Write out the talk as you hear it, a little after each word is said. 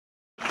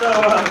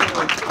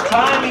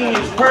Timing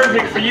is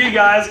perfect for you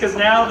guys, because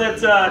now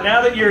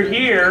that you're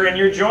here and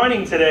you're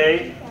joining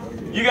today,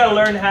 you got to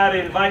learn how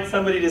to invite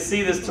somebody to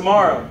see this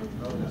tomorrow.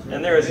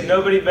 And there is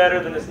nobody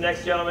better than this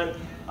next gentleman.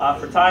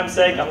 For time's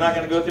sake, I'm not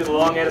going to go through the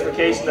long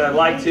edification that I'd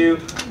like to,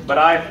 but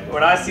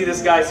when I see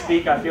this guy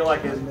speak, I feel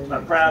like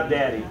a proud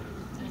daddy.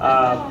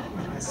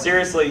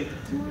 Seriously,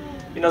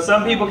 you know,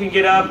 some people can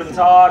get up and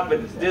talk,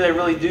 but do they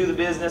really do the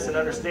business and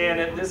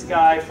understand it? This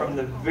guy, from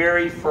the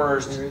very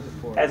first,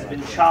 has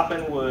been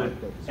chopping wood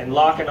and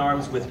locking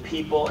arms with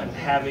people and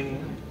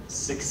having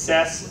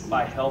success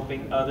by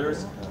helping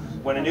others.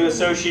 When a new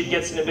associate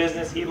gets into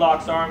business, he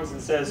locks arms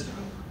and says,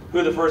 who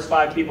are the first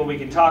 5 people we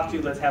can talk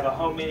to? Let's have a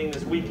home meeting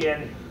this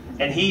weekend.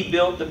 And he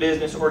built the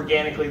business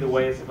organically the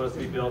way it's supposed to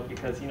be built,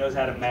 because he knows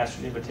how to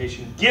master the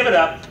invitation. Give it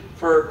up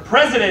for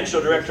Presidential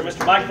Director,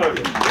 Mr. Mike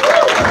Foti.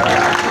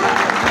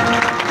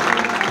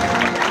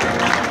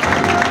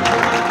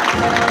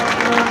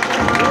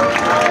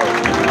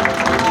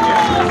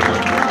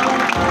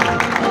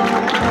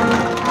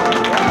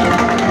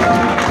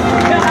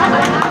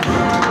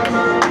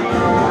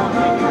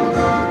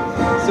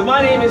 So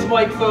my name is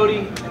Mike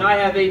Foti, and I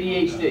have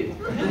ADHD.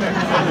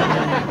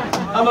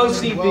 I'm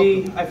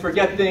OCD, I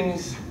forget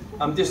things,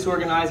 I'm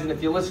disorganized, and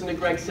if you listen to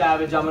Greg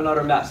Savage, I'm an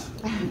utter mess.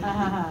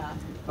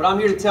 But I'm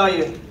here to tell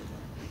you,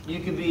 you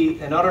could be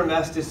an utter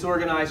mess,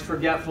 disorganized,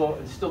 forgetful,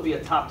 and still be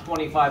a top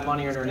 25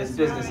 money earner in this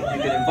business if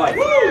you can invite.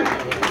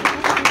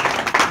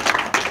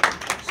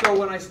 So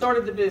when I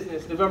started the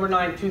business, November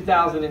 9,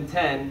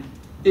 2010,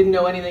 didn't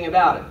know anything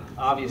about it,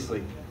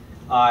 obviously.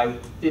 I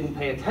didn't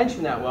pay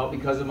attention that well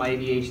because of my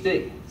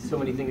ADHD. So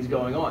many things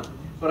going on.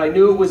 But I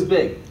knew it was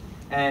big.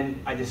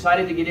 And I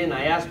decided to get in.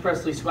 I asked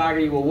Presley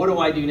Swaggerty, well, what do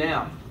I do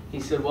now?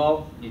 He said,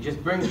 well, you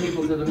just bring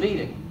people to the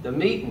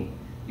meeting.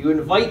 You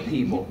invite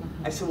people.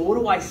 I said, well, what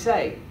do I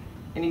say?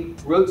 And he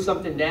wrote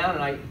something down,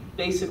 and I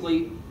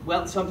basically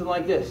went something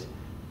like this.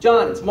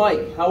 John, it's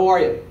Mike. How are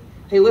you?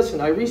 Hey,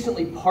 listen, I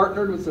recently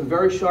partnered with some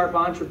very sharp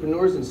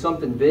entrepreneurs in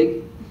something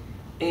big,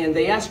 and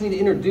they asked me to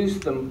introduce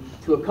them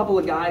to a couple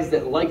of guys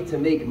that like to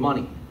make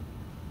money.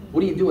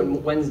 What are you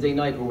doing Wednesday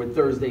night, or would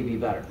Thursday be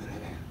better?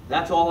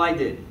 That's all I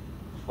did.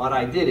 But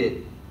I did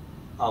it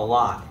a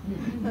lot.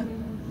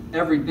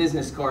 Every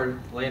business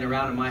card laying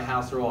around in my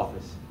house or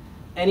office.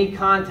 Any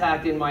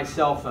contact in my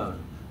cell phone.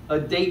 A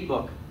date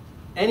book.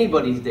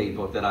 Anybody's date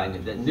book that I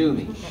knew, that knew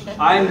me.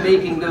 I'm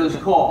making those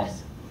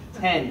calls.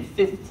 10,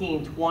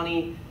 15,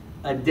 20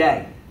 a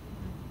day.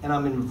 And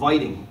I'm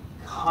inviting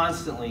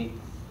constantly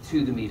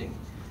to the meeting.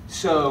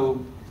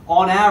 So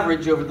on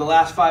average, over the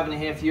last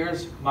 5.5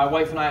 years, my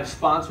wife and I have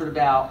sponsored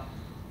about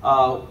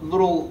a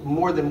little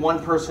more than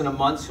 1 person a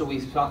month, so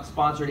we've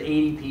sponsored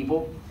 80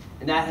 people,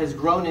 and that has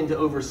grown into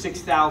over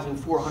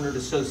 6,400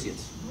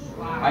 associates.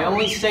 Wow. I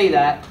only say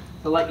that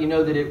to let you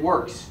know that it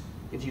works,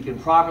 if you can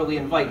properly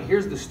invite.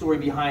 Here's the story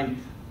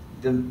behind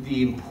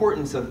the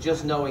importance of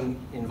just knowing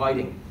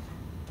inviting.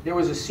 There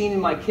was a scene in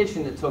my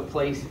kitchen that took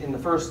place in the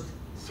first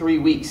 3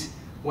 weeks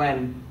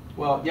when,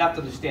 well, you have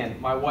to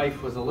understand, my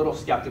wife was a little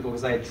skeptical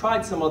because I had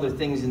tried some other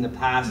things in the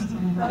past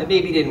that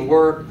maybe didn't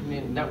work, I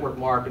mean, network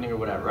marketing or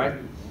whatever, right?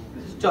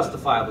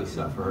 Justifiably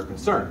so for her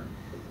concern.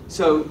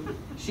 So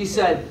she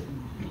said,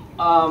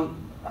 how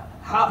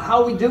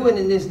are we doing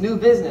in this new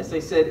business? I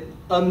said,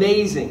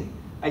 amazing.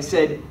 I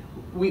said,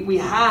 we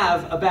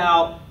have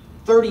about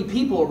 30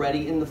 people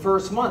already in the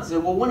first month. I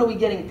said, well, when are we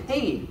getting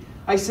paid?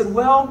 I said,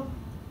 well,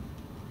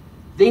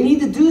 they need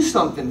to do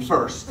something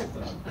first.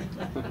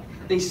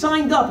 They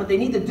signed up, but they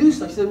need to do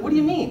something. I said, what do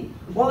you mean?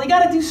 Well, they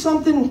got to do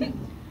something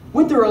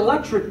with their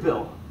electric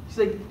bill. She's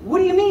like, what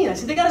do you mean? I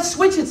said, they got to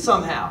switch it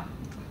somehow.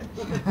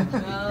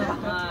 Oh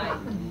my.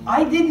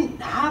 I didn't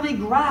have a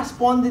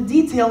grasp on the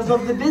details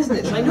of the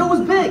business. I knew it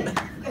was big.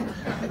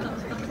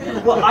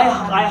 Well,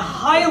 I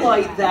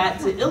highlight that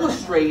to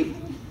illustrate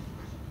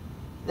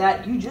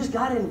that you just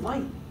got to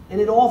invite,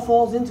 and it all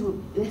falls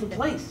into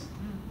place.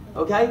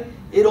 Okay?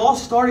 It all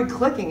started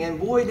clicking, and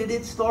boy, did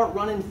it start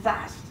running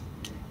fast.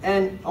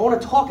 And I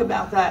want to talk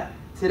about that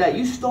today.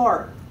 You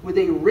start with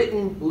a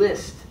written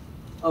list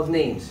of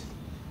names.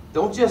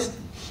 Don't just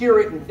hear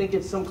it and think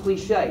it's some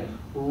cliche.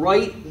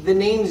 Write the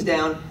names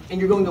down,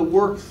 and you're going to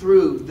work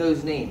through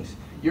those names.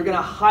 You're going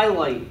to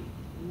highlight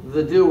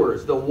the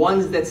doers, the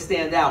ones that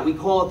stand out. We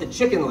call it the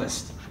chicken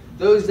list.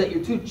 Those that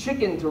you're too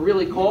chicken to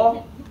really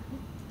call,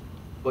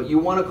 but you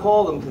want to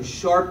call them because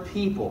sharp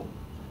people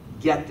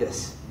get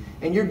this.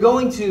 And you're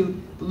going to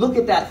look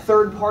at that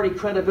third-party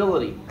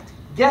credibility.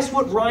 Guess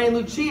what Ryan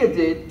Lucia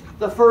did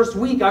the first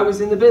week I was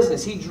in the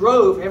business? He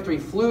drove, after he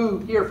flew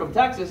here from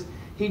Texas,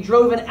 he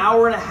drove an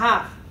hour and a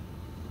half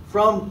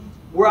from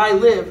where I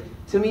live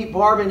to meet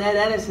Barb and Ed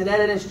Ennis and Ed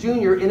Ennis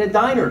Jr. in a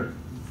diner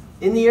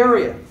in the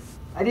area.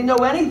 I didn't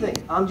know anything.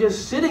 I'm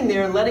just sitting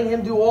there and letting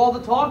him do all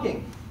the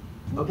talking.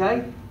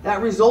 Okay?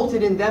 That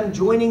resulted in them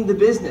joining the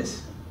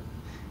business.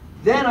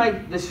 Then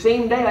the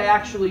same day, I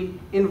actually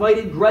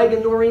invited Greg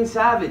and Noreen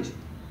Savage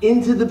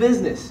into the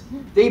business.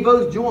 They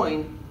both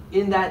joined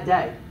in that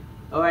day.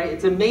 All right?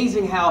 It's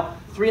amazing how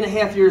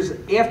 3.5 years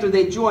after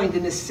they joined,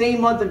 in the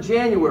same month of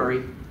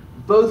January,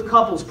 both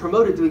couples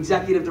promoted to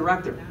executive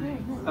director.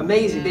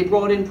 Amazing. They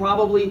brought in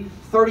probably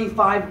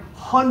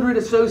 3,500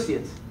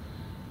 associates.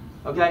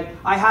 Okay?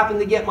 I happened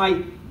to get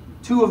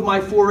two of my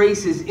 4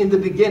 aces in the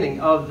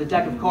beginning of the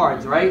deck of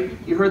cards, right?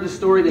 You heard the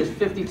story, there's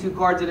 52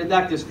 cards in a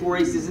deck, there's 4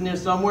 aces in there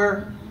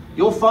somewhere.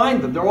 You'll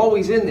find them, they're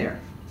always in there.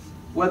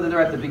 Whether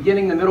they're at the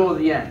beginning, the middle, or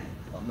the end.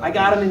 I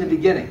got them in the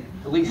beginning,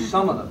 at least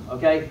some of them,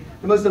 okay?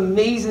 The most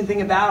amazing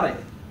thing about it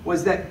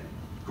was that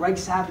Greg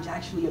Savage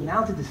actually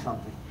amounted to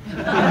something.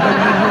 Yeah,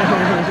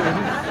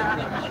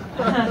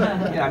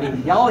 I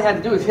mean, all he had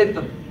to do was hit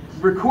the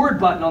record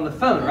button on the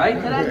phone, right?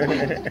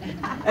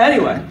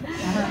 Anyway,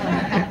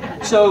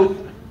 so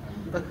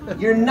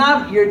you're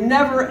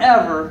never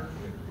ever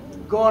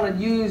going to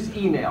use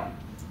email.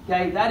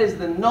 Okay, that is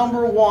the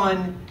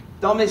 #1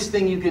 dumbest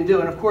thing you can do.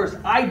 And of course,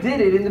 I did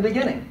it in the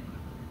beginning,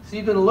 so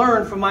you can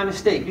learn from my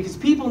mistake. Because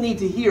people need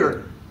to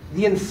hear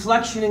the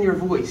inflection in your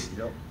voice,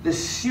 the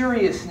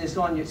seriousness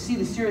on your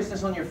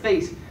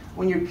face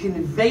when you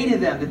convey to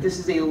them that this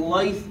is a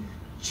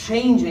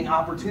life-changing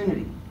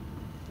opportunity.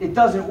 It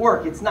doesn't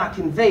work. It's not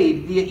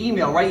conveyed via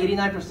email, right?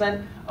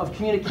 89% of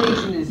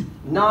communication is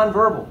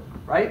nonverbal,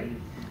 right?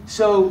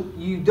 So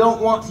you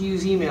don't want to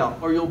use email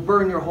or you'll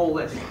burn your whole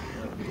list.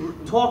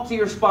 Talk to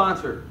your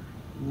sponsor.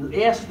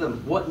 Ask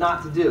them what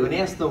not to do and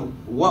ask them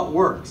what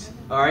works,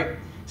 all right?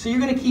 So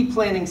you're going to keep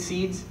planting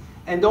seeds,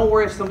 and don't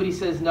worry if somebody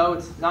says no,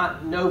 it's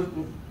not no,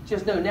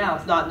 just no now,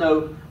 it's not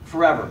no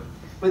forever.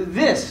 But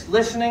this,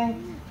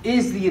 listening,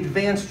 is the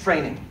advanced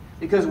training.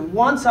 Because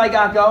once I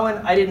got going,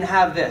 I didn't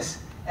have this.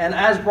 And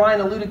as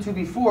Brian alluded to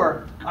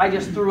before, I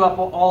just threw up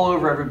all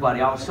over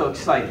everybody. I was so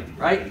excited,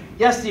 right?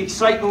 Yes, the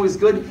excitement was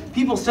good.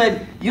 People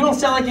said, you don't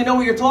sound like you know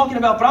what you're talking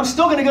about, but I'm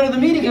still going to go to the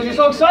meeting because you're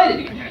so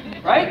excited,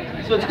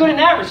 right? So it's good in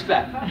that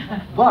respect.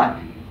 But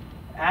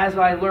as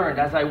I learned,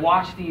 as I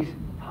watched these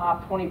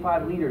top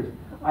 25 leaders,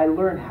 I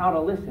learned how to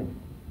listen.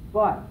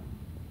 But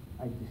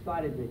I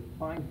decided to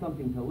find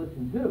something to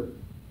listen to.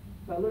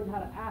 So I learned how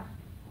to ask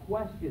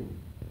questions.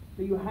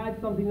 So you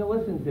had something to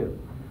listen to.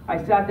 I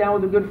sat down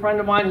with a good friend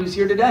of mine who's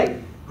here today,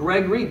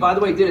 Greg Reed. By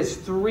the way, did his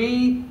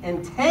 3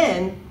 and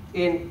 10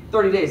 in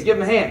 30 days. Give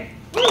him a hand.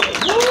 So we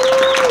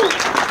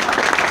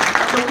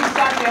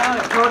sat down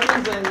at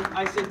Perkins and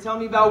I said, tell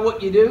me about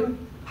what you do,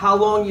 how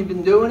long you've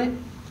been doing it.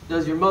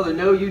 Does your mother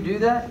know you do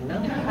that? No.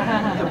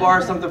 To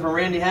borrow something from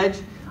Randy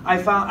Hedge.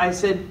 I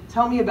said,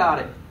 tell me about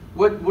it.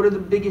 What are the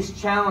biggest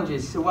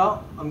challenges? He said,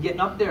 well, I'm getting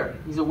up there.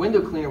 He's a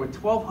window cleaner with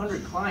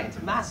 1,200 clients,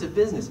 massive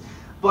business.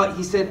 But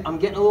he said, I'm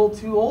getting a little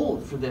too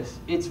old for this.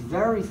 It's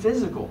very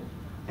physical.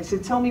 I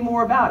said, tell me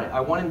more about it. I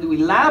want him to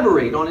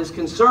elaborate on his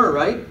concern,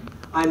 right?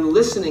 I'm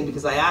listening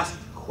because I asked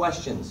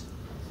questions.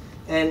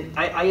 And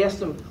I asked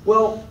him,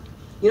 well,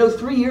 you know,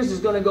 3 years is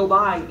going to go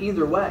by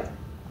either way,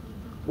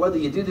 whether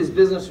you do this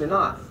business or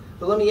not.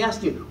 But let me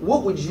ask you,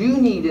 what would you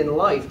need in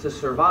life to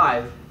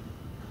survive,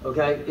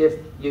 okay, if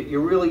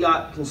you really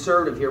got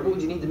conservative here? What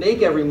would you need to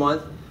make every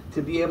month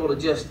to be able to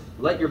just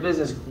let your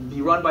business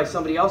be run by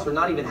somebody else or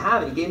not even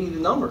have it? He gave me the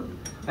number.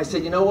 I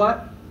said, you know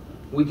what?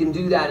 We can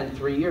do that in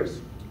 3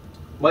 years.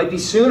 Might be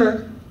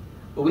sooner,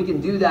 but we can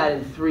do that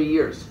in 3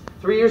 years.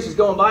 3 years is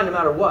going by no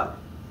matter what.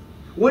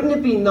 Wouldn't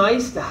it be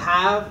nice to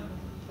have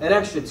an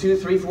extra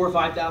 $2,000, $3,000,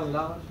 $4,000,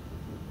 $5,000?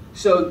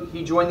 So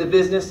he joined the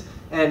business,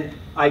 and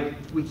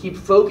we keep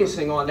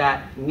focusing on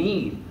that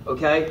need,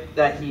 okay?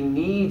 That he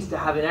needs to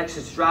have an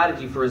exit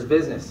strategy for his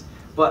business.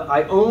 But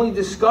I only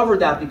discovered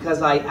that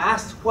because I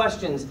asked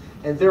questions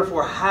and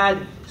therefore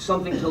had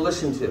something to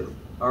listen to,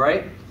 all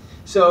right?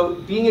 So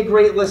being a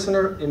great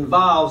listener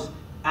involves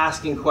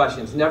asking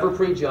questions. Never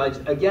prejudge.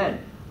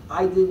 Again,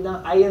 I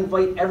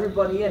invite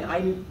everybody in.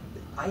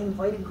 I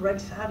invited Greg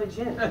Savage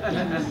in.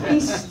 He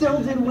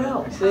still did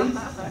well, see?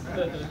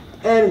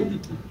 And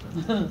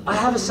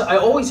I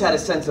always had a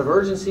sense of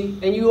urgency,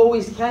 and you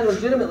always can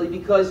legitimately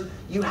because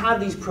you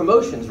have these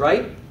promotions,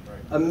 right?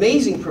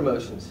 Amazing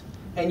promotions.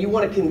 And you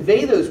want to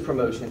convey those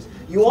promotions.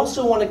 You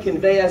also want to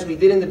convey, as we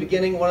did in the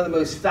beginning, one of the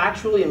most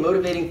factually and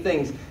motivating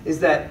things is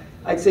that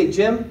I'd say,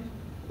 Jim,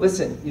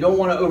 listen, you don't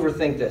want to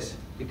overthink this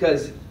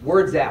because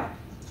word's out.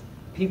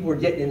 People are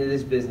getting into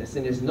this business,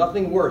 and there's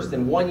nothing worse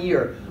than 1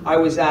 year. I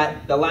was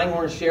at the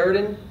Langhorne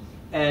Sheraton,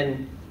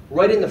 and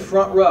right in the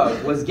front row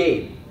was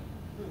Gabe.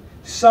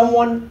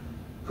 Someone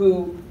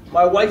who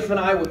my wife and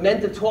I were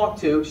meant to talk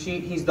to.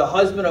 He's the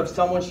husband of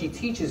someone she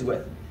teaches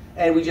with.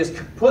 And we just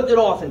put it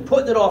off and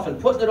putting it off and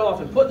putting it off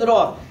and putting it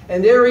off.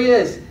 And there he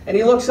is. And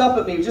he looks up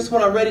at me just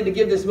when I'm ready to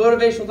give this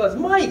motivational class.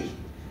 Mike,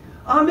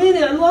 I'm in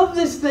it. I love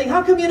this thing.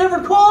 How come you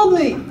never called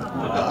me?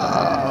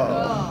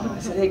 I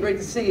said, hey, great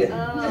to see you.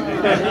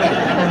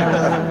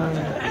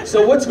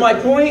 So what's my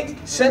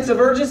point? Sense of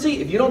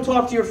urgency. If you don't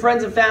talk to your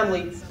friends and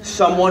family,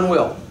 someone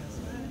will.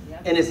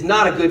 And it's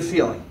not a good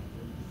feeling.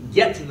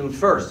 Get to them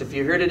first. If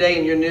you're here today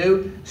and you're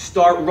new,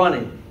 start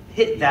running.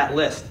 Hit that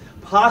list.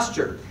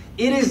 Posture.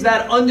 It is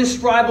that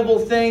undescribable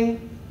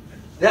thing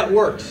that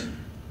works.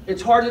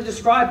 It's hard to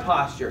describe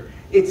posture.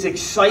 It's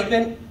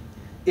excitement.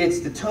 It's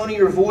the tone of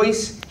your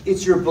voice.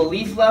 It's your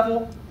belief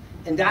level.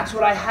 And that's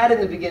what I had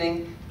in the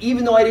beginning.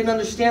 even though I didn't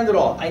understand it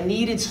all. I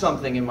needed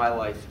something in my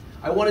life.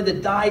 I wanted to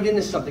dive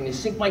into something, to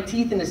sink my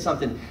teeth into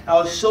something. I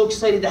was so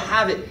excited to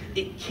have it.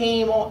 It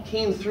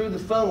came through the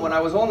phone when I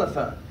was on the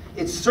phone.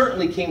 It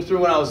certainly came through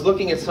when I was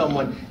looking at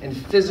someone and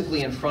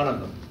physically in front of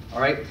them. All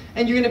right?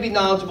 And you're going to be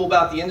knowledgeable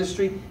about the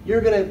industry.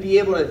 You're going to be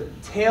able to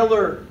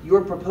tailor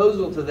your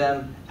proposal to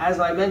them, as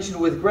I mentioned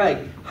with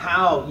Greg,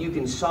 how you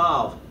can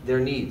solve their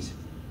needs.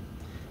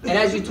 And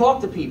as you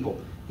talk to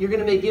people, you're going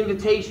to make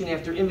invitation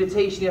after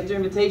invitation after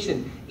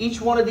invitation.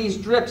 Each one of these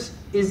drips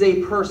is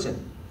a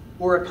person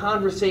or a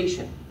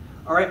conversation.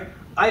 All right?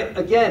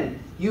 Again,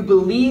 you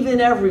believe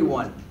in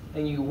everyone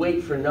and you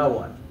wait for no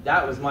one.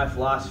 That was my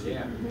philosophy.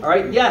 Yeah. All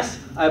right? Yes,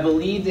 I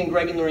believed in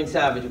Greg and Noreen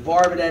Savage,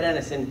 Barb and Ed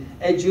Ennis, and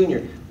Ed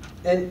Jr.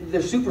 And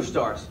they're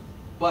superstars.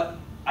 But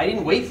I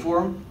didn't wait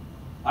for them.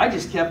 I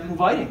just kept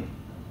inviting.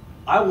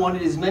 I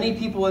wanted as many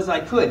people as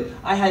I could.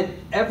 I had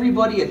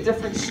everybody at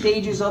different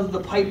stages of the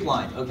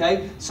pipeline,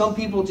 okay? Some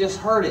people just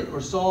heard it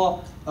or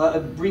saw a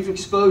brief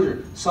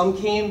exposure. Some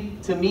came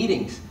to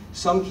meetings.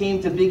 Some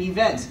came to big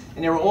events.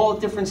 And they were all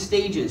at different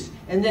stages.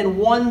 And then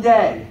one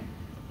day,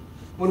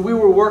 when we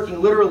were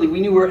working, literally, we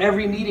knew where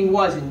every meeting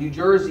was in New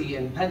Jersey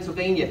and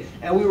Pennsylvania.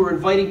 And we were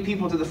inviting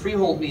people to the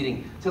Freehold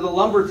meeting, to the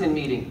Lumberton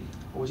meeting,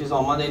 which is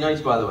on Monday nights,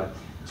 by the way,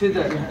 to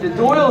the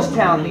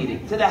Doylestown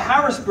meeting, to the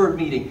Harrisburg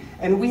meeting.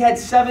 And we had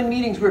 7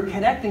 meetings we were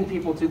connecting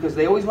people to because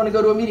they always want to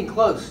go to a meeting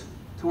close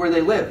to where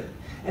they live.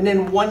 And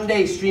then one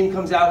day, Stream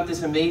comes out with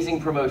this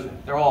amazing promotion.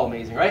 They're all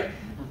amazing, right?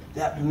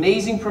 That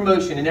amazing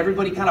promotion, and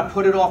everybody kind of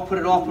put it off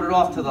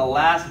to the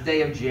last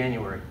day of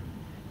January.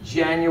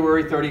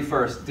 January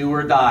 31st, do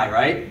or die,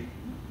 right?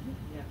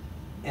 Yeah.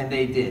 And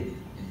they did.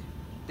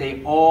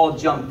 They all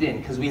jumped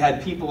in because we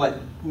had people at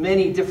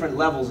many different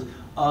levels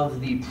of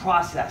the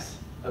process,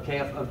 okay,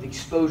 of the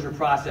exposure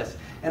process.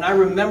 And I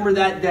remember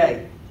that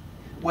day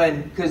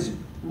because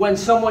when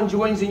someone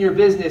joins in your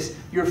business,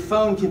 your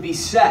phone can be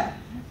set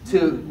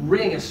to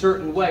ring a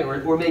certain way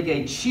or make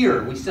a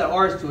cheer. We set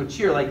ours to a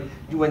cheer, like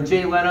when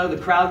Jay Leno, the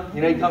crowd,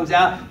 he comes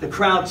out, the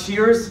crowd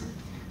cheers.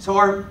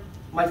 So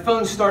my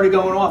phone started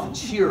going off, a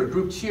cheer, a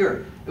group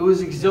cheer. It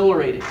was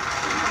exhilarating.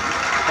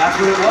 That's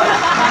what it was.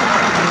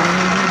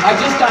 I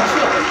just got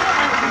chills.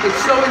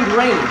 It's so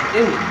ingrained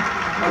in me.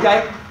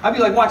 Okay? I'd be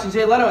like watching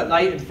Jay Leno at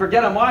night and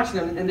forget I'm watching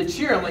him, and the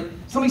cheer, I'm like,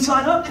 somebody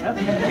sign up.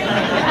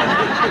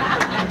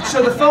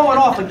 So the phone went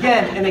off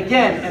again and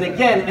again and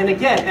again and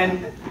again.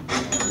 And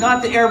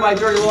not to air my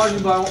dirty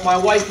laundry, but my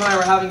wife and I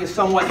were having a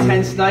somewhat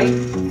tense night.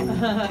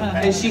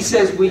 And she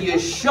says, will you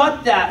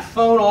shut that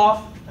phone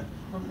off?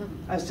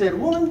 I said,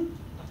 woman.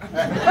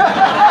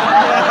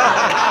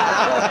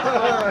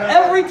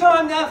 Every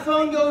time that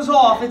phone goes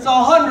off, it's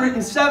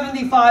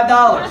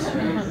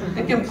 $175.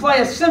 It can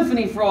play a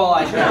symphony for all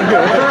I care.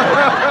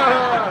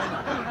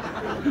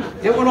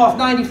 It went off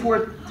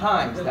 94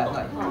 times that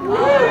night.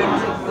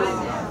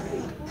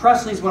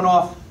 Presley's went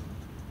off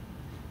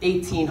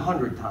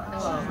 1,800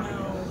 times.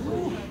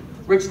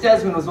 Rich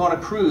Desmond was on a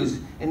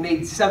cruise and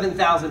made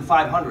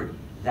 $7,500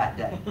 that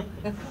day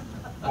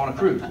on a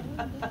cruise.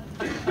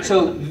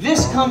 So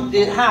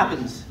it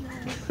happens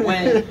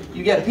when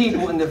you get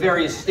people in the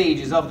various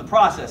stages of the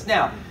process.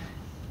 Now,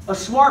 a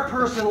smart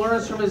person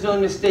learns from his own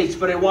mistakes,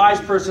 but a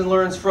wise person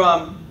learns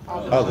from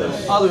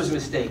others'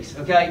 mistakes,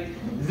 okay?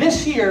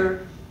 This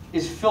here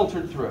is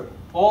filtered through.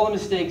 All the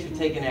mistakes are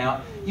taken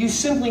out. You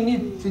simply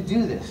need to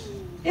do this.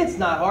 It's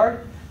not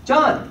hard.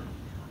 John,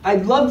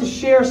 I'd love to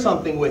share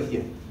something with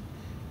you.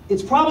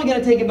 It's probably going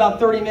to take about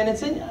 30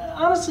 minutes, and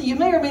honestly, you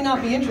may or may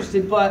not be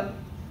interested, but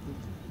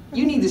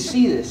you need to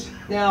see this.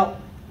 Now,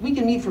 we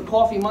can meet for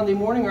coffee Monday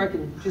morning, or I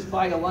can just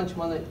buy you lunch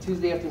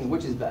Tuesday afternoon.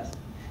 Which is best?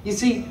 You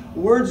see,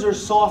 words are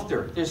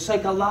softer. There's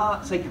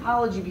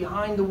psychology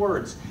behind the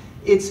words.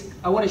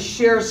 I want to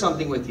share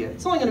something with you.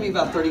 It's only going to be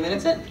about 30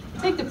 minutes.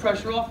 Take the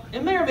pressure off.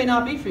 It may or may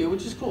not be for you,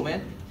 which is cool,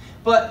 man.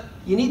 But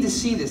you need to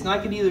see this. Now, I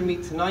could either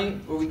meet tonight,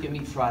 or we can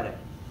meet Friday.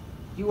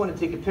 You want to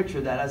take a picture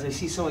of that, as I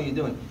see some of you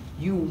doing.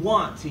 You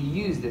want to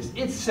use this.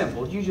 It's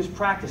simple. You just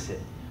practice it.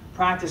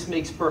 Practice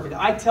makes perfect.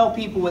 I tell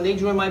people when they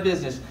join my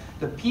business,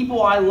 the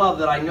people I love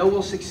that I know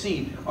will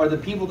succeed are the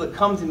people that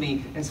come to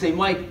me and say,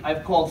 Mike,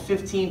 I've called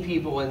 15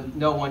 people and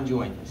no one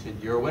joined. I said,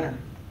 you're a winner.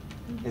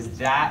 Because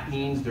that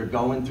means they're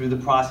going through the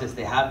process.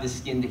 They have the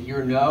skin to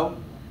hear no.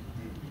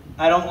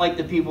 I don't like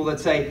the people that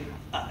say,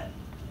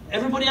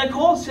 everybody I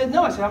called said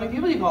no. I said, how many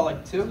people do you call?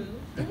 Like 2.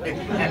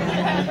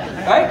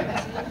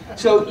 Right?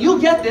 So you'll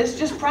get this.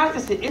 Just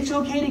practice it. It's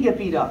okay to get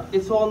beat up.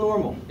 It's all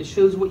normal. It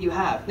shows what you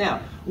have.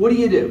 Now, what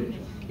do?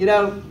 You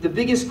know, the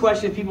biggest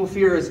question people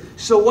fear is,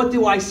 so what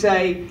do I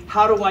say?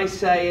 How do I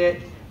say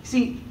it?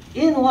 See,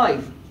 in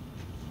life,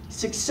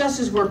 success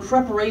is where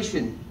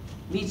preparation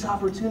meets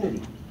opportunity.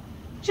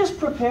 Just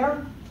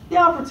prepare. The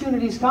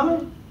opportunity's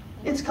coming.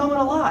 It's coming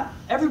a lot.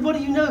 Everybody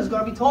you know is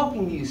going to be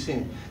talking to you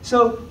soon.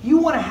 So you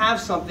want to have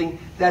something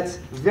that's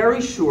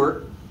very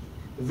short,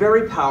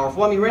 very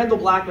powerful. I mean, Randall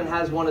Blackman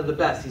has one of the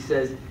best. He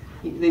says,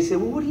 they say,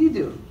 well, what do you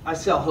do? I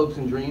sell hopes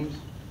and dreams.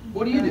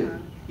 What do you do?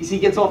 You see,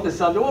 he gets off the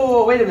subject.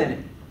 Whoa, wait a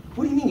minute.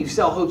 What do you mean you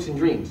sell hopes and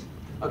dreams?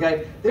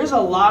 Okay? There's a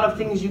lot of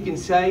things you can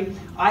say.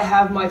 I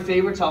have my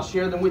favorites. I'll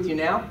share them with you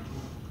now.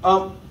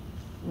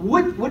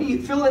 What do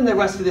you fill in the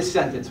rest of this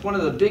sentence? One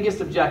of the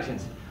biggest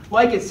objections.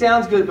 Mike, it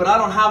sounds good, but I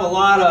don't have a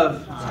lot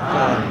of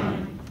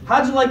time.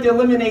 How'd you like to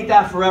eliminate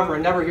that forever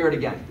and never hear it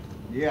again?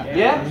 Yeah.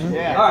 Yeah?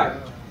 Yeah. All right.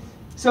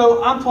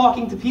 So I'm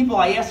talking to people.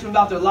 I ask them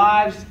about their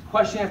lives,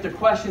 question after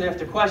question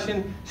after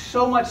question,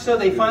 so much so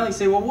they finally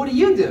say, well, what do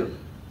you do?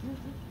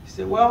 I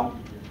said, well,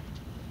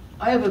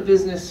 I have a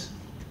business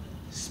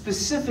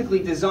specifically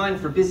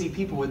designed for busy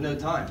people with no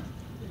time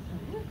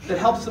that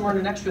helps them earn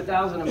an extra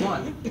 $1,000 a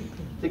month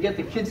to get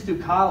the kids through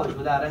college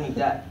without any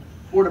debt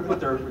or to put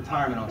their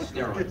retirement on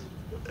steroids.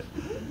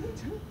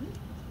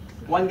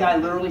 One guy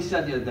literally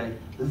said the other day,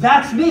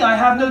 that's me, I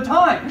have no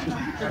time.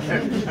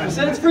 I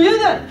said, it's for you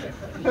then.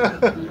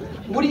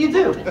 What do you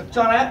do?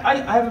 John, I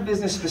have a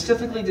business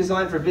specifically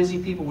designed for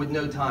busy people with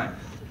no time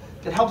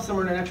that helps them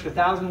earn an extra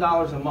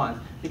 $1,000 a month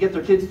to get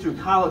their kids through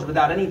college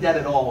without any debt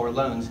at all or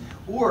loans,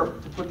 or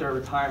to put their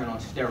retirement on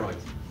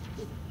steroids.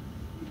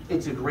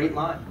 It's a great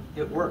line.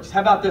 It works.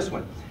 How about this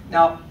one?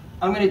 Now,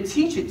 I'm going to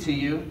teach it to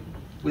you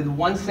with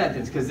one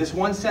sentence, because this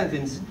one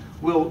sentence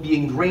will be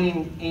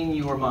ingrained in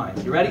your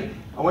mind. You ready?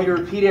 I want you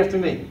to repeat after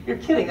me. You're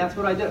kidding, that's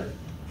what I do.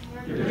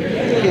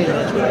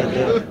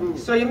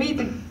 So you meet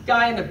the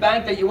guy in the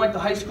bank that you went to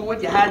high school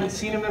with, you hadn't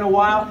seen him in a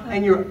while,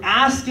 and you're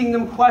asking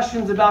them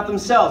questions about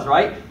themselves,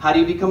 right? How do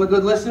you become a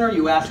good listener?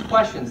 You ask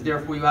questions,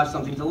 therefore you have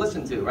something to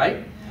listen to,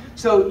 right?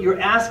 So you're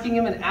asking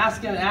him and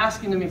asking and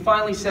asking him, he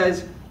finally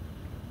says,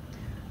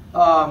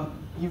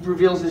 he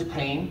reveals his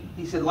pain.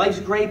 He said, life's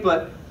great,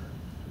 but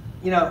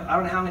I don't know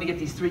how I'm going to get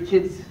these 3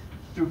 kids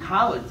through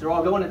college. They're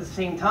all going at the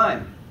same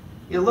time.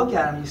 You look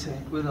at him, you say,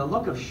 with a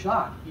look of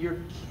shock, you're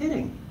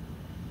kidding.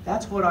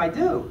 That's what I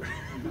do.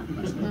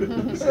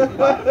 He said,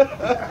 what?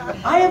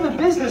 I have a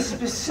business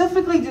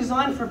specifically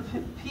designed for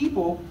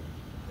people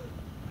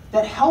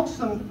that helps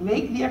them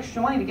make the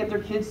extra money to get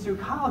their kids through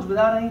college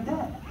without any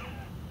debt.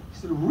 He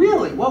said,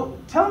 really? Well,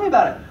 tell me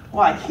about it.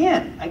 Well, I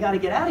can't. I got to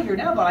get out of here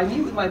now, but I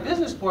meet with my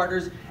business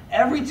partners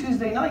every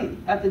Tuesday night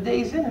at the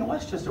Days Inn in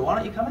Westchester. Why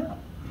don't you come out?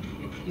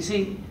 You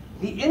see,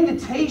 the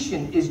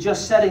invitation is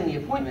just setting the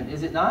appointment,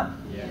 is it not?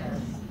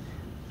 Yes.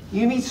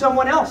 You meet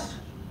someone else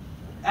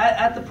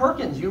at the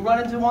Perkins. You run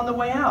into them on the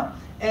way out.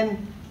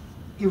 And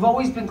you've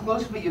always been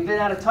close, but you've been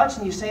out of touch,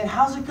 and you're saying,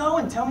 how's it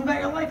going? Tell me about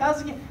your life.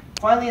 How's it going?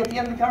 Finally, at the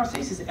end of the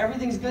conversation, he says,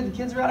 everything's good. The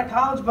kids are out of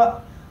college,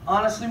 but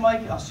honestly,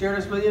 Mike, I'll share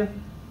this with you.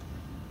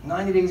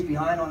 90 days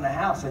behind on the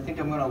house. I think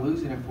I'm going to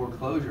lose it in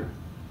foreclosure.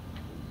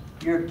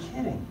 You're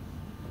kidding.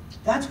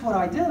 That's what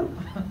I do.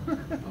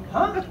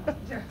 Huh?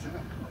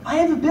 I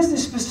have a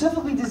business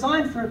specifically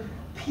designed for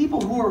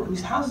people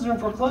whose houses are in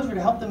foreclosure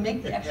to help them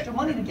make the extra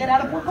money to get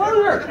out of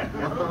foreclosure.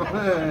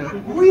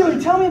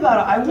 Really? Tell me about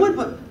it. I would,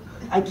 but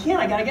I can't.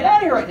 I got to get out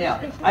of here right now.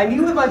 I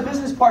meet with my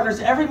business partners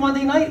every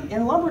Monday night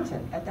in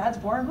Lumberton at Dad's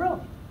Bar and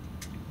Grill.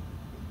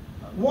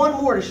 One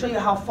more to show you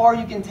how far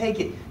you can take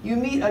it. You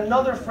meet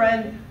another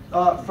friend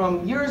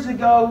from years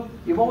ago.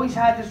 You've always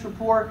had this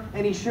rapport,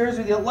 and he shares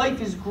with you,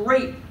 life is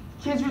great.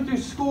 Kids are through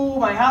school.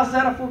 My house is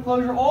out of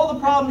foreclosure. All the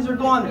problems are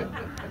gone.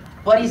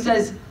 But he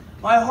says,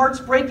 my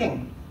heart's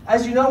breaking.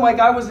 As you know, Mike,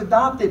 I was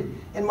adopted,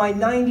 and my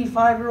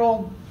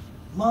 95-year-old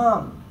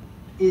mom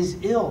is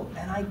ill,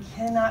 and I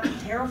cannot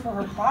care for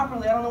her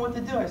properly. I don't know what to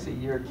do. I say,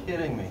 you're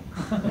kidding me.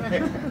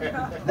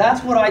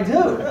 That's what I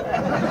do.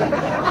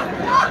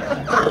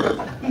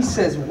 He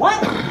says,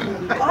 what?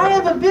 I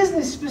have a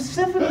business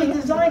specifically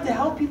designed to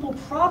help people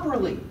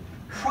properly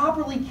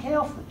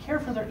care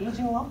for their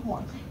aging loved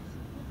ones.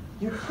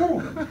 You're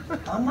kidding.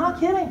 I'm not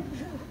kidding.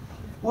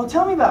 Well,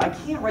 tell me about it. I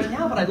can't right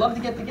now, but I'd love to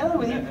get together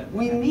with you.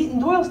 We meet in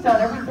Doylestown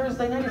every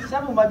Thursday night at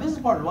 7 with my business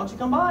partner. Why don't you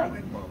come by?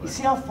 You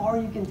see how far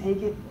you can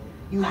take it?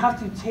 You have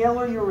to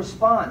tailor your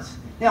response.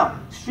 Now,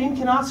 Stream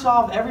cannot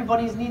solve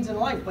everybody's needs in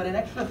life, but an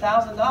extra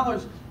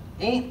 $1,000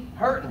 ain't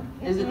hurting,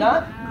 is it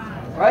not?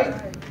 Right?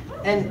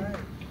 And,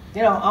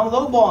 I'm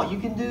lowballing. You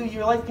can do,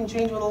 your life can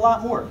change with a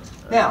lot more.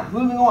 Now,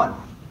 moving on.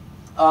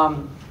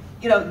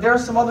 There are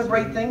some other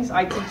great things.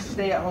 I teach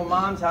stay-at-home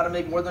moms how to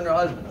make more than their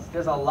husbands.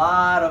 There's a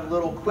lot of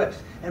little quips.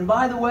 And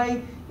by the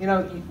way,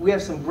 we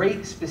have some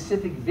great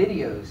specific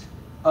videos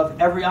of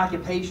every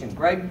occupation.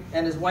 Greg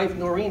and his wife,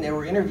 Noreen, they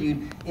were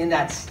interviewed in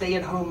that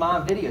stay-at-home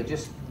mom video.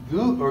 Just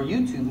Google or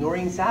YouTube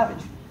Noreen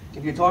Savage.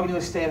 If you're talking to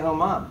a stay-at-home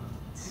mom,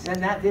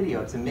 send that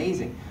video. It's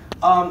amazing.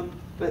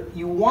 But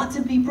you want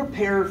to be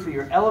prepared for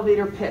your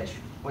elevator pitch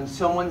when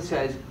someone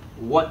says,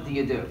 what do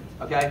you do?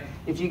 Okay?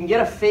 If you can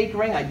get a fake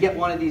ring, I'd get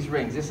one of these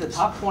rings. This is a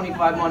top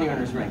 25 money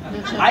earners ring.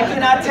 I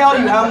cannot tell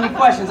you how many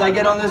questions I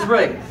get on this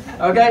ring.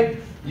 Okay?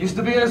 Used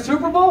to be in a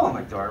Super Bowl? I'm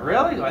like, do I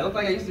really? Do I look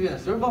like I used to be in a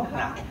Super Bowl?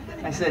 Nah.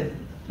 I said,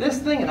 this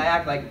thing, and I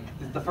act like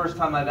it's the first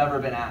time I've ever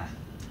been asked.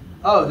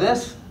 Oh,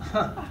 this?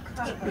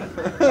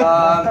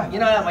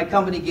 My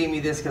company gave me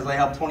this because I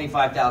helped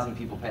 25,000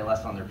 people pay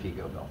less on their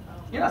PICO bill.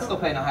 You're not still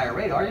paying a higher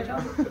rate, are you,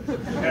 John?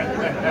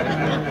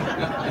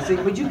 I say,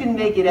 but you can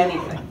make it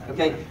anything,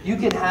 okay? You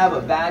can have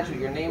a badge with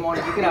your name on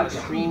it. You can have a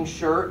Stream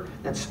shirt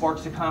that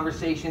sparks a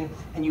conversation,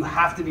 and you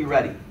have to be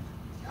ready.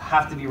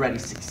 have to be ready.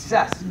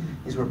 Success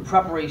is where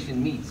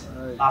preparation meets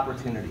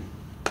opportunity.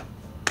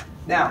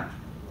 Now,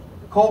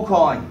 cold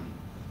calling.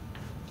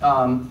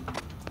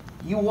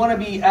 You want to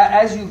be,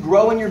 as you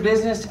grow in your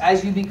business,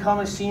 as you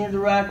become a senior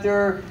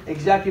director,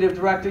 executive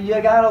director, you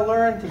got to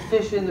learn to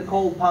fish in the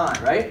cold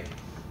pond, right?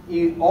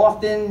 You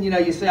often,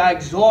 you say, I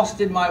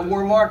exhausted my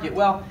warm market.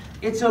 Well,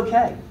 it's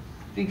okay,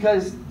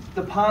 because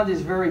the pond is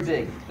very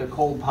big, the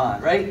cold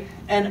pond, right?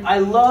 And I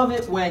love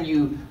it when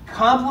you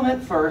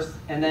compliment first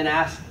and then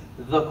ask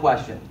the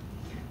question.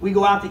 We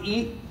go out to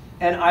eat,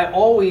 and I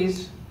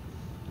always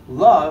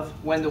love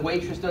when the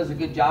waitress does a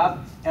good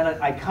job, and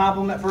I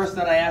compliment first,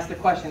 then I ask the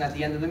question at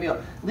the end of the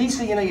meal.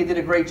 Lisa, you did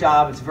a great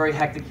job. It's very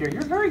hectic here.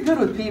 You're very good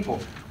with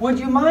people. Would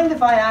you mind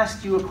if I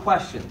asked you a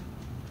question?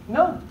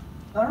 No,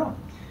 not at all.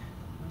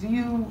 Do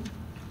you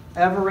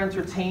ever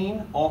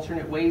entertain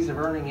alternate ways of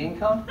earning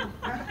income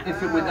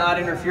if it would not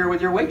interfere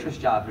with your waitress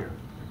job here?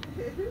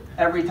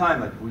 Every time,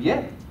 like, well,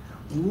 yeah.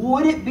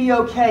 Would it be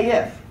okay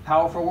if,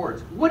 powerful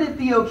words, would it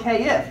be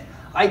okay if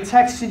I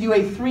texted you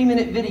a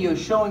 3-minute video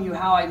showing you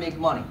how I make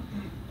money?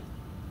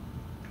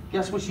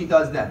 Guess what she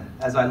does then,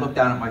 as I look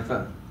down at my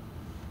phone?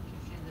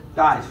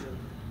 Guys,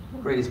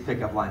 greatest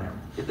pickup line ever.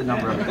 Get the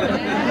number of it. I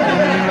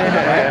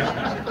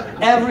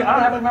don't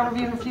ever remember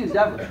being refused,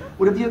 ever.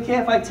 Would it be okay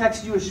if I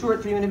texted you a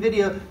short 3-minute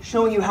video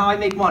showing you how I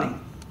make money?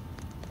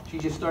 She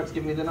just starts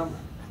giving me the number.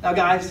 Now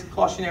guys,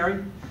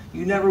 cautionary,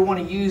 you never want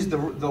to use the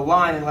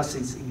line unless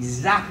it's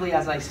exactly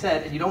as I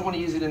said, and you don't want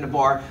to use it in a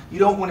bar. You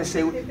don't want to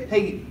say,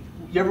 hey,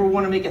 you ever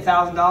want to make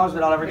 $1,000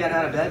 without ever getting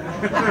out of bed?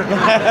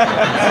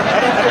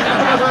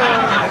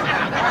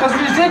 Because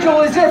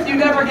residual is if you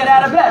never get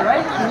out of bed,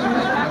 right?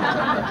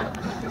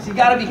 So you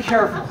got to be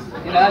careful.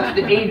 That's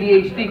the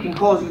ADHD can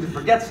cause you to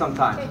forget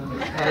sometimes,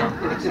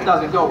 and it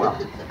doesn't go well.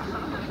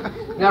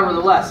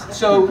 Nevertheless,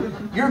 so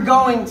you're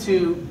going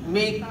to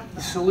make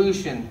the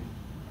solution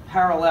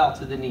parallel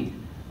to the need,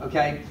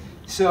 okay?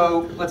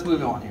 So let's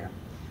move on here.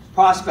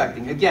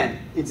 Prospecting, again,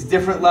 it's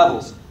different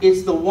levels.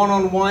 It's the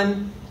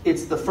one-on-one,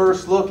 it's the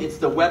first look, it's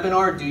the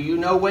webinar. Do you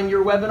know when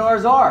your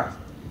webinars are?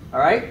 All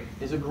right?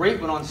 There's a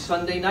great one on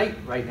Sunday night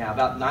right now,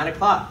 about 9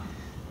 o'clock.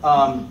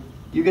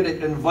 You're going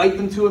to invite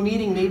them to a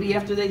meeting maybe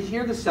after they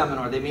hear the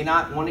seminar. They may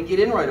not want to get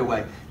in right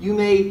away. You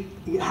may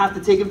have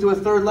to take them to a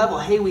third level.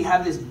 Hey, we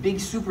have this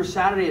big Super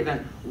Saturday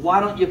event. Why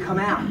don't you come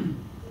out?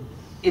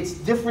 It's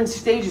different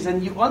stages,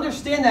 and you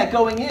understand that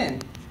going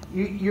in.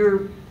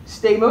 You're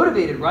stay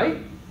motivated, right?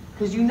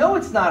 Because you know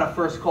it's not a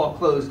first call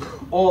close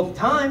all the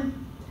time.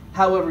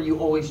 However, you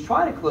always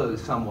try to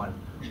close someone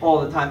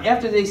all the time.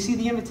 After they see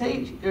the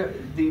invitation,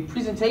 the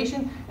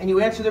presentation, and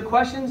you answer their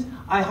questions,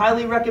 I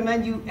highly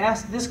recommend you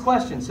ask this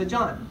question. So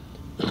John,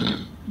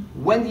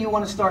 when do you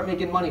want to start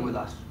making money with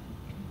us?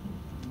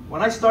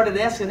 When I started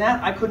asking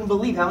that, I couldn't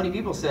believe how many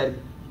people said,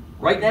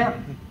 right now.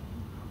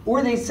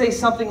 Or they say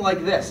something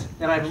like this,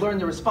 and I've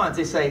learned the response.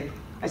 They say,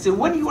 I said,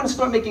 when do you want to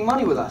start making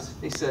money with us?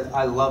 They said,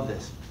 I love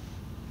this.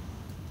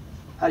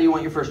 How do you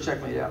want your first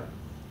check made out?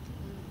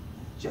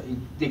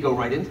 They go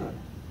right into it.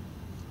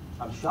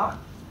 I'm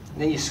shocked.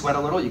 And then you sweat a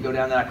little, you go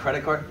down to that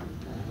credit card.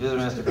 Visa or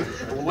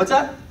MasterCard. What's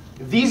that?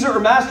 Visa or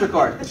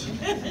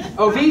MasterCard?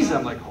 Oh, Visa.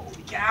 I'm like,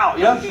 holy cow,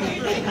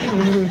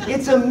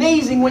 It's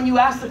amazing when you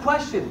ask the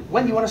question,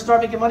 when do you want to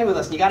start making money with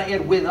us? And you got to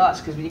add with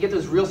us, because when you get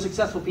those real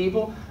successful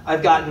people,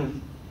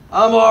 I'm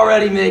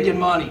already making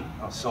money.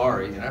 Oh,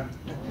 sorry,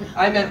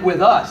 I meant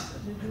with us.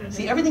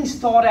 See, everything's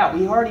thought out.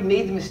 We already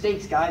made the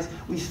mistakes, guys.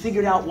 We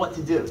figured out what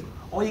to do.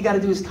 All you got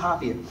to do is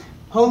copy it.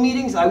 Home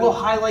meetings, I will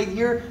highlight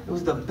here, it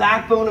was the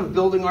backbone of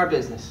building our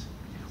business.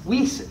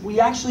 We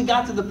actually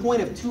got to the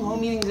point of 2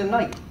 home meetings a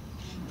night.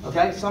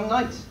 Okay, some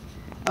nights.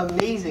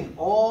 Amazing,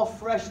 all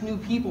fresh new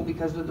people,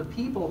 because they're the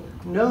people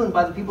known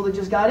by the people that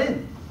just got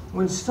in.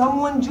 When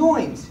someone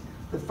joins,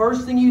 the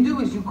first thing you do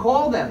is you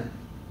call them.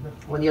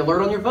 When the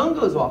alert on your phone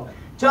goes off,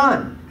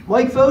 John,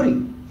 Mike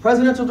Foti,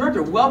 Presidential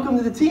Director, welcome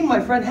to the team, my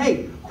friend.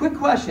 Hey, quick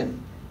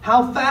question.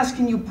 How fast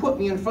can you put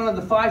me in front of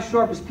the 5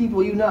 sharpest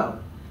people you know?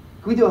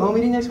 Can we do a home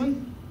meeting next week?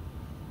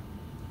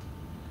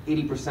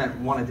 80%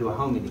 want to do a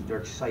home meeting. They're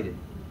excited.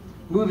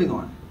 Moving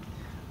on.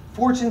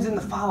 Fortunes in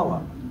the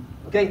follow-up.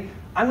 Okay?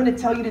 I'm going to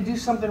tell you to do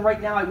something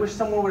right now I wish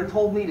someone would have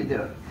told me to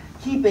do.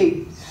 Keep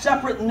a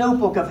separate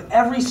notebook of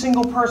every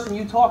single person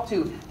you talk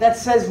to that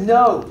says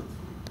no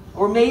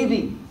or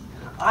maybe.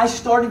 I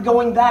started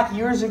going back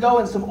years ago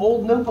in some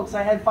old notebooks.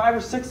 I had 5 or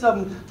 6 of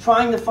them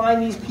trying to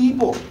find these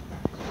people.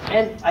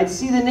 And I'd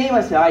see the name.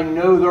 I said, I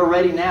know they're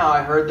ready now.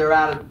 I heard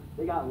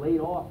they got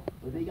laid off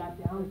or they got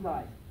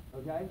downsized.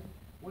 Okay?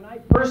 When I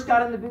first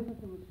got in the business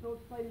and was so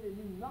excited and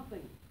knew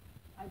nothing,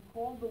 I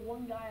called the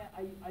one guy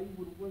I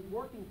was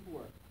working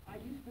for. I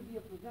used to be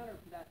a presenter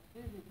for that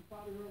business you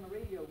probably heard on the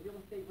radio, Real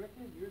Estate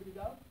Riches, years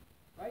ago,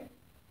 right?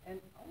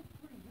 And I was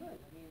pretty good.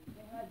 I mean,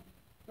 they had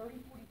 30,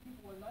 40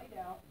 people a night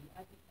out, and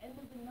at the end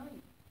of the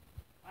night,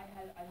 I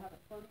had a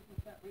 30%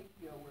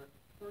 ratio where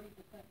 30%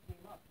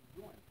 came up to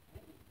join.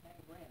 And it was 10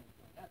 grand to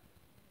join.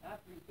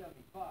 That's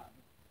 375,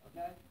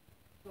 okay?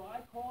 So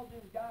I called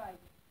this guy,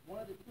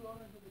 one of the 2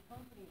 owners of the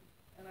company,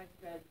 and I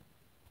said,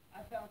 I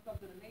I found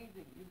something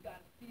amazing. You've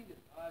got to see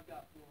this. I've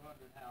got 400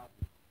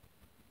 houses.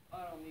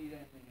 I don't need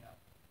anything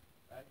else.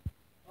 Right?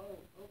 Oh,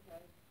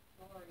 okay.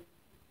 Sorry.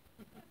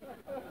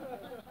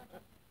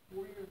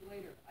 4 years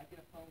later, I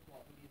get a phone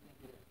call. Who do you think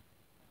it is?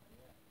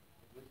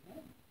 It was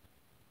him.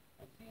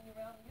 I've seen you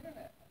around the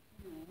internet. I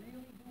see you're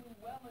really doing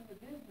well in the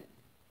business.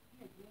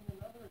 He had joined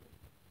another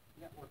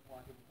network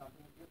marketing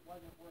company. It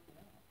wasn't working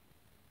out.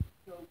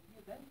 So he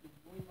eventually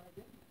joined my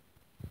business.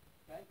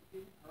 Okay? It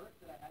didn't hurt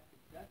that I had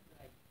success,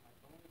 that my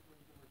bonus was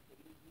a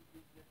Mercedes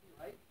E350,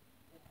 right?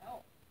 It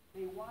helped.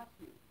 They watch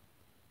you.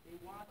 They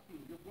watch you.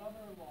 Your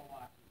brother-in-law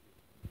watches you.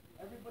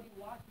 Everybody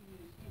watching you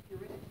to see if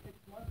you're in it 6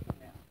 months from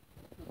now.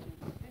 So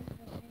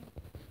consistency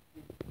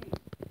is key.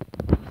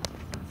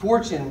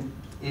 Fortune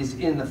is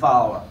in the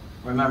follow-up.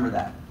 Remember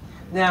that.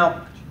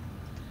 Now,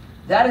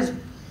 that is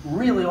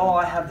really all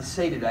I have to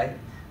say today,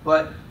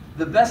 but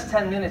the best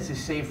 10 minutes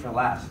is saved for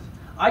last.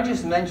 I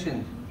just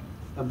mentioned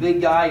a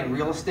big guy in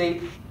real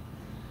estate,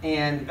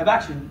 and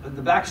actually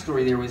the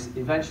backstory there was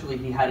eventually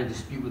he had a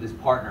dispute with his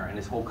partner and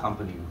his whole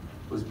company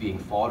was being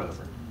fought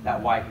over.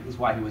 That is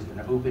why he was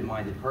an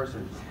open-minded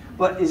person.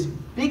 But as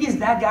big as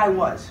that guy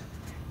was,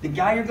 the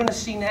guy you're going to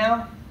see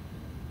now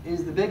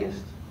is the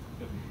biggest.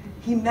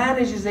 He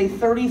manages a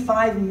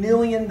 $35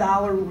 million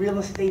real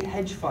estate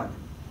hedge fund.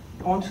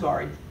 Oh, I'm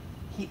sorry.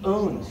 He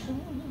owns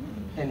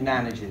and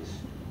manages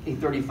a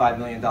 $35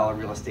 million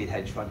real estate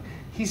hedge fund.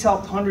 He's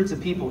helped hundreds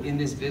of people in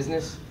this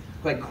business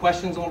who had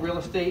questions on real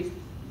estate,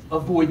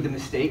 avoid the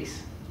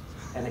mistakes,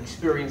 and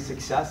experience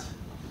success.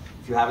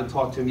 If you haven't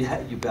talked to him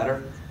yet, you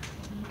better.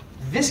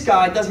 This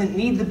guy doesn't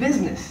need the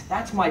business.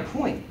 That's my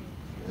point.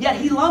 Yet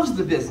he loves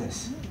the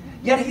business.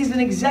 Yet he's an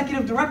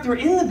executive director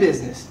in the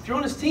business. If you're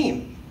on his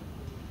team,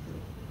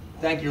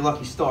 thank your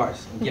lucky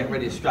stars and get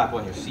ready to strap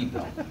on your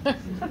seatbelt.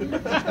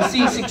 You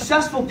see,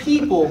 successful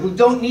people who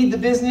don't need the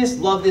business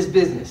love this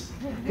business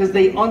because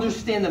they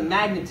understand the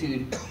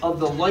magnitude of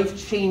the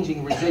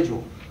life-changing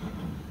residual.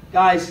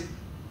 Guys,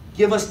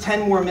 give us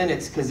 10 more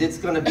minutes because it's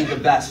going to be the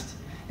best.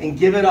 And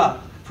give it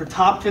up for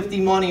top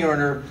 50 money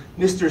earner,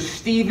 Mr.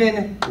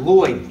 Stephen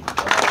Lloyd.